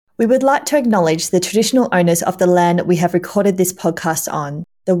We would like to acknowledge the traditional owners of the land we have recorded this podcast on,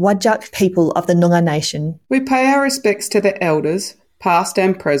 the Wadjuk people of the Noongar Nation. We pay our respects to the elders, past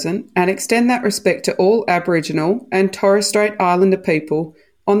and present, and extend that respect to all Aboriginal and Torres Strait Islander people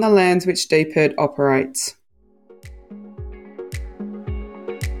on the lands which Deep Herd operates.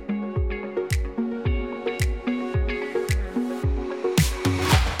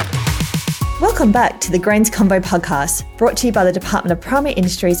 Welcome back to the Grains Convo podcast, brought to you by the Department of Primary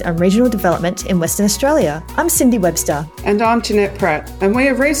Industries and Regional Development in Western Australia. I'm Cindy Webster. And I'm Jeanette Pratt, and we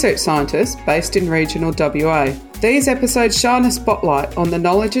are research scientists based in regional WA. These episodes shine a spotlight on the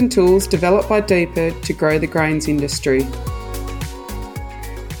knowledge and tools developed by Deep Herd to grow the grains industry.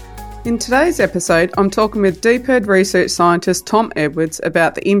 In today's episode, I'm talking with Deep Herd research scientist Tom Edwards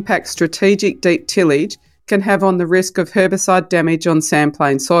about the impact strategic deep tillage can have on the risk of herbicide damage on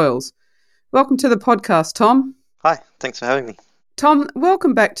sandplain soils. Welcome to the podcast, Tom. Hi, thanks for having me. Tom,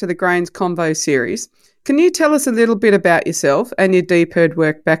 welcome back to the Grains Convo series. Can you tell us a little bit about yourself and your Deep Herd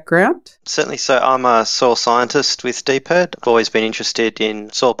work background? Certainly. So I'm a soil scientist with Deep Herd. I've always been interested in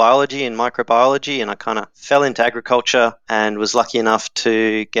soil biology and microbiology, and I kind of fell into agriculture and was lucky enough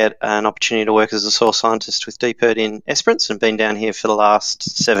to get an opportunity to work as a soil scientist with Deep Herd in Esperance and been down here for the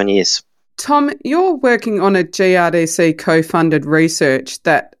last 7 years. Tom, you're working on a GRDC co-funded research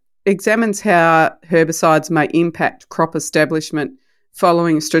that examines how herbicides may impact crop establishment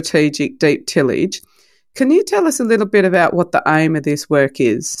following strategic deep tillage. Can you tell us a little bit about what the aim of this work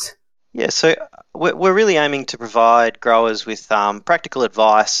is? Yeah, so we're really aiming to provide growers with practical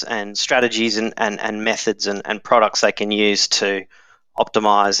advice and strategies and methods and products they can use to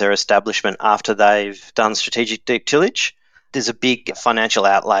optimise their establishment after they've done strategic deep tillage. There's a big financial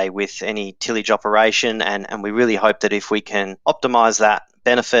outlay with any tillage operation, and we really hope that if we can optimise that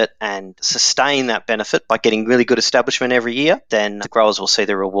benefit and sustain that benefit by getting really good establishment every year, then the growers will see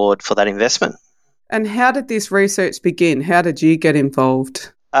the reward for that investment. And how did this research begin? How did you get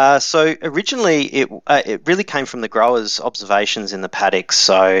involved? So originally it really came from the growers' observations in the paddocks.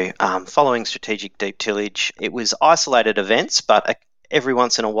 So following strategic deep tillage, it was isolated events, but every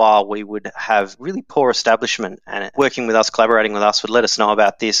once in a while we would have really poor establishment, and working with us, collaborating with us, would let us know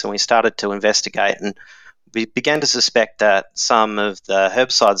about this, and we started to investigate, and we began to suspect that some of the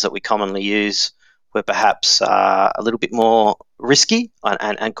herbicides that we commonly use were perhaps a little bit more risky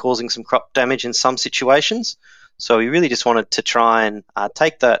and causing some crop damage in some situations. So we really just wanted to try and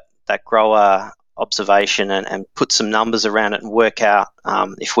take that grower observation and put some numbers around it and work out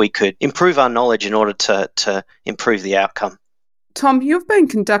if we could improve our knowledge in order to improve the outcome. Tom, you've been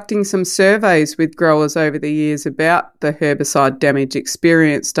conducting some surveys with growers over the years about the herbicide damage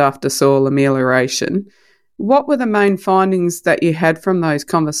experienced after soil amelioration. What were the main findings that you had from those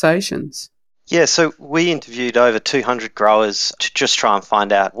conversations? Yeah, so we interviewed over 200 growers to just try and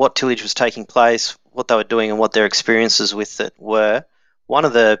find out what tillage was taking place, what they were doing and what their experiences with it were. One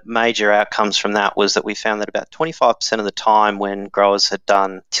of the major outcomes from that was that we found that about 25% of the time when growers had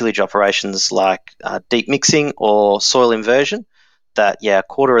done tillage operations like deep mixing or soil inversion, that, a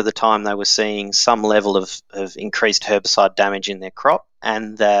quarter of the time they were seeing some level of increased herbicide damage in their crop,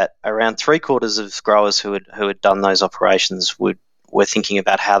 and that around 3/4 of growers who had done those operations were thinking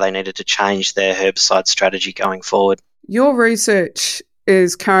about how they needed to change their herbicide strategy going forward. Your research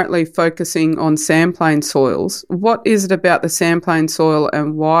is currently focusing on sandplain soils. What is it about the sandplain soil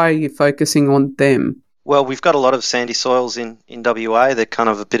and why are you focusing on them? Well, we've got a lot of sandy soils in WA. They're kind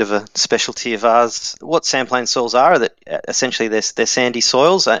of a bit of a specialty of ours. What sandplain soils are that essentially they're sandy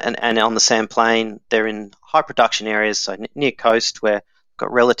soils, and on the sandplain they're in high production areas, so near coast where we've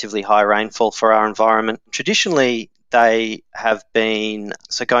got relatively high rainfall for our environment. Traditionally, they have been,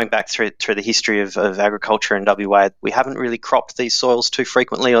 so going back through the history of agriculture in WA, we haven't really cropped these soils too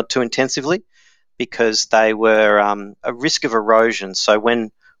frequently or too intensively because they were a risk of erosion. So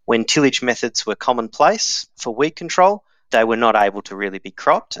when tillage methods were commonplace for weed control, they were not able to really be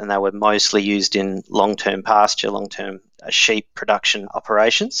cropped, and they were mostly used in long-term pasture, long-term sheep production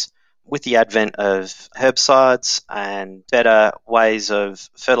operations. With the advent of herbicides and better ways of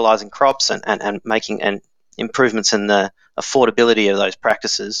fertilising crops and making improvements in the affordability of those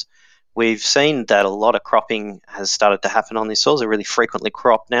practices, we've seen that a lot of cropping has started to happen on these soils. They're really frequently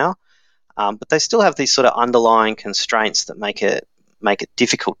cropped now, but they still have these sort of underlying constraints that make it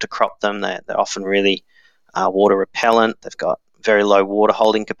difficult to crop them. They're often really water repellent. They've got very low water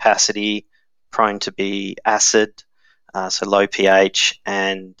holding capacity, prone to be acid, so low pH,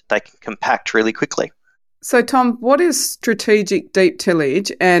 and they can compact really quickly. So, Tom, what is strategic deep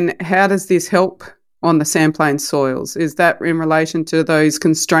tillage and how does this help on the sandplain soils. Is that in relation to those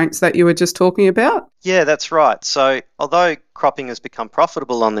constraints that you were just talking about? Yeah, that's right. So although cropping has become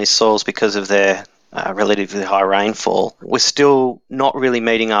profitable on these soils because of their relatively high rainfall, we're still not really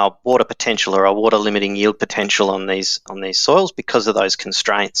meeting our water potential or our water limiting yield potential on these soils because of those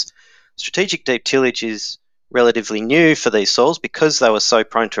constraints. Strategic deep tillage is relatively new for these soils because they were so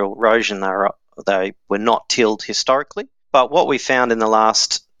prone to erosion. They were not tilled historically. But what we found in the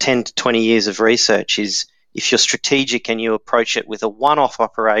last 10 to 20 years of research is if you're strategic and you approach it with a one-off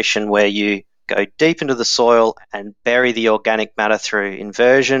operation where you go deep into the soil and bury the organic matter through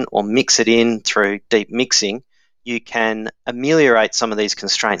inversion or mix it in through deep mixing, you can ameliorate some of these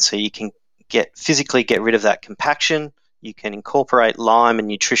constraints. So you can physically get rid of that compaction, you can incorporate lime and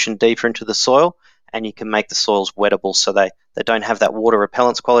nutrition deeper into the soil, and you can make the soils wettable so they don't have that water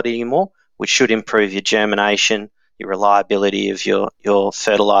repellence quality anymore, which should improve your germination, your reliability of your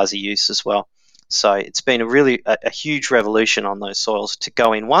fertilizer use as well. So it's been a huge revolution on those soils to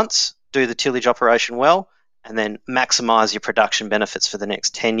go in once, do the tillage operation well, and then maximise your production benefits for the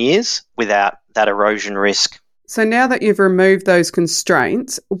next 10 years without that erosion risk. So now that you've removed those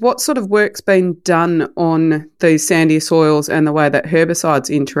constraints, what sort of work's been done on these sandy soils and the way that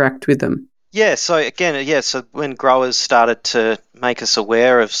herbicides interact with them? So when growers started to make us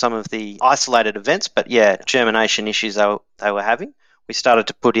aware of some of the isolated events, germination issues they were having, we started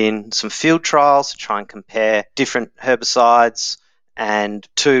to put in some field trials to try and compare different herbicides and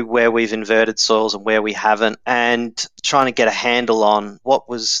to where we've inverted soils and where we haven't, and trying to get a handle on what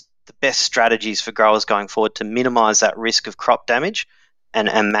was the best strategies for growers going forward to minimise that risk of crop damage and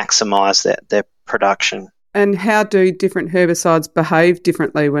maximise their production. And how do different herbicides behave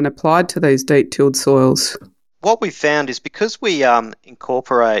differently when applied to these deep-tilled soils? What we found is because we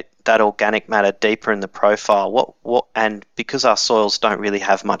incorporate that organic matter deeper in the profile, and because our soils don't really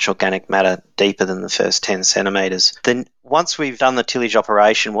have much organic matter deeper than the first 10 centimetres, then once we've done the tillage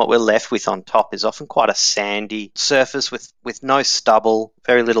operation, what we're left with on top is often quite a sandy surface with no stubble,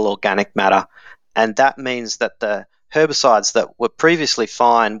 very little organic matter, and that means that the herbicides that were previously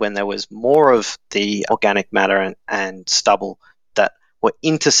fine when there was more of the organic matter and stubble that were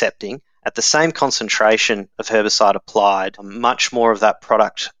intercepting at the same concentration of herbicide applied, much more of that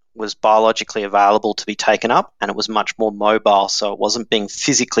product was biologically available to be taken up, and it was much more mobile, so it wasn't being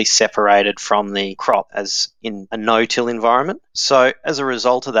physically separated from the crop as in a no-till environment. So as a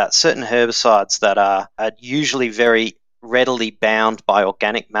result of that, certain herbicides that are usually very readily bound by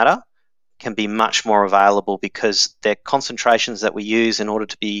organic matter can be much more available because they're concentrations that we use in order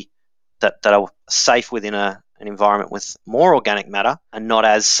to be that are safe within an environment with more organic matter and not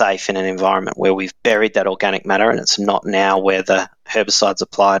as safe in an environment where we've buried that organic matter and it's not now where the herbicide's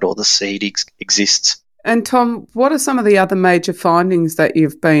applied or the seed exists. And Tom, what are some of the other major findings that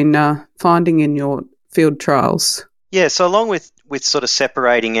you've been finding in your field trials? Yeah, so along with sort of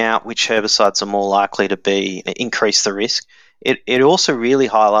separating out which herbicides are more likely to increase the risk, it also really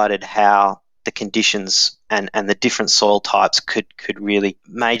highlighted how the conditions and the different soil types could really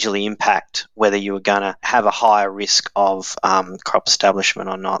majorly impact whether you were going to have a higher risk of crop establishment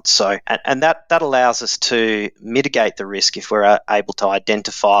or not. So, and that allows us to mitigate the risk if we're able to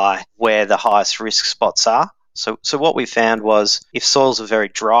identify where the highest risk spots are. So what we found was if soils are very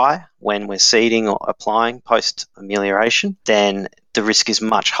dry when we're seeding or applying post-amelioration, then the risk is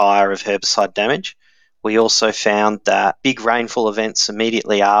much higher of herbicide damage. We also found that big rainfall events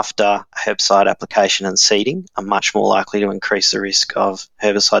immediately after herbicide application and seeding are much more likely to increase the risk of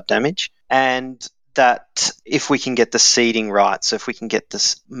herbicide damage. And that if we can get the seeding right, so if we can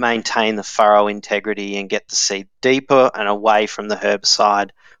maintain the furrow integrity and get the seed deeper and away from the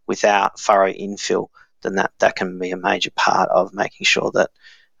herbicide without furrow infill, then that can be a major part of making sure that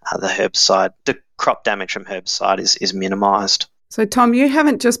the crop damage from herbicide is minimised. So, Tom, you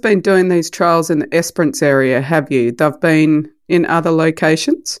haven't just been doing these trials in the Esperance area, have you? They've been in other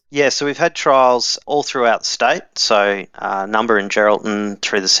locations? Yeah, so we've had trials all throughout the state, so a number in Geraldton,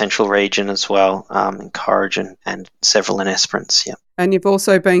 through the central region as well, in Corrigan, and several in Esperance, yeah. And you've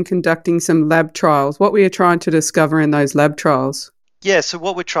also been conducting some lab trials. What were you trying to discover in those lab trials? Yeah, so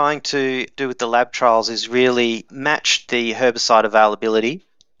what we're trying to do with the lab trials is really match the herbicide availability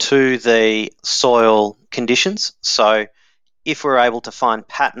to the soil conditions. So if we're able to find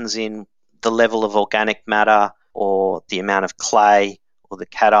patterns in the level of organic matter or the amount of clay or the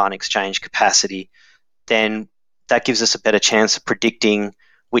cation exchange capacity, then that gives us a better chance of predicting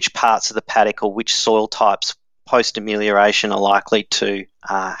which parts of the paddock or which soil types post-amelioration are likely to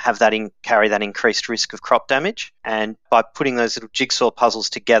carry that increased risk of crop damage. And by putting those little jigsaw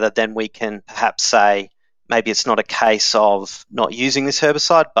puzzles together, then we can perhaps say maybe it's not a case of not using this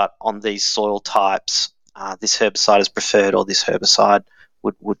herbicide, but on these soil types, this herbicide is preferred, or this herbicide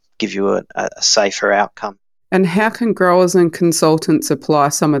would give you a safer outcome. And how can growers and consultants apply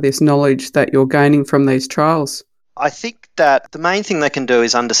some of this knowledge that you're gaining from these trials? I think that the main thing they can do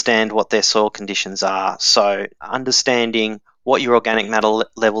is understand what their soil conditions are. So understanding what your organic matter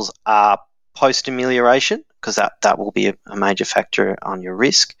levels are post-amelioration, because that will be a major factor on your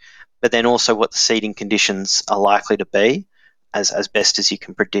risk, but then also what the seeding conditions are likely to be as best as you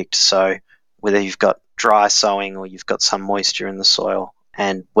can predict. So whether you've got dry sowing or you've got some moisture in the soil,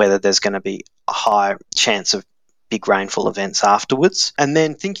 and whether there's going to be a high chance of big rainfall events afterwards. And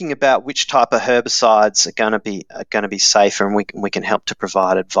then thinking about which type of herbicides are going to be safer, and we can help to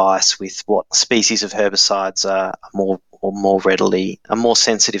provide advice with what species of herbicides are more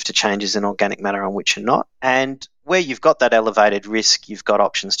sensitive to changes in organic matter and which are not. And where you've got that elevated risk, you've got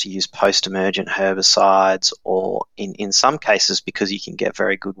options to use post-emergent herbicides, or in some cases, because you can get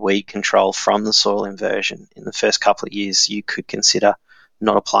very good weed control from the soil inversion in the first couple of years, you could consider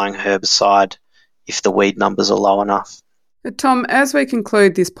not applying herbicide if the weed numbers are low enough. Tom, as we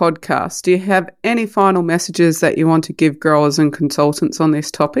conclude this podcast, do you have any final messages that you want to give growers and consultants on this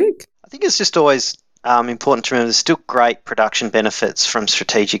topic? I think it's just always important to remember there's still great production benefits from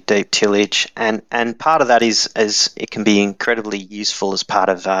strategic deep tillage, and part of that is it can be incredibly useful as part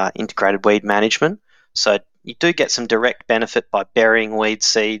of integrated weed management. So you do get some direct benefit by burying weed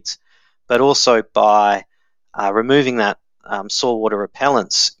seeds, but also by removing that soil water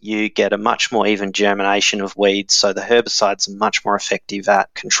repellents, you get a much more even germination of weeds, so the herbicides are much more effective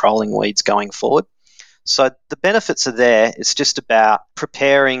at controlling weeds going forward. So the benefits are there. It's just about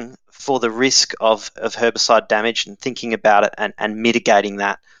preparing for the risk of herbicide damage and thinking about it and mitigating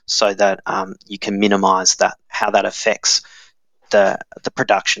that so that you can minimise how that affects the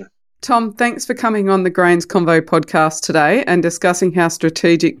production. Tom, thanks for coming on the Grains Convo podcast today and discussing how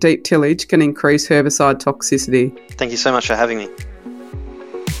strategic deep tillage can increase herbicide toxicity. Thank you so much for having me.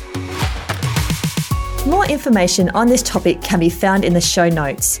 More information on this topic can be found in the show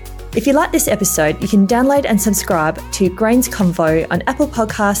notes. If you like this episode, you can download and subscribe to Grains Convo on Apple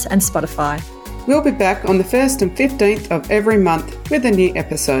Podcasts and Spotify. We'll be back on the 1st and 15th of every month with a new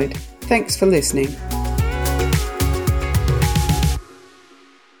episode. Thanks for listening.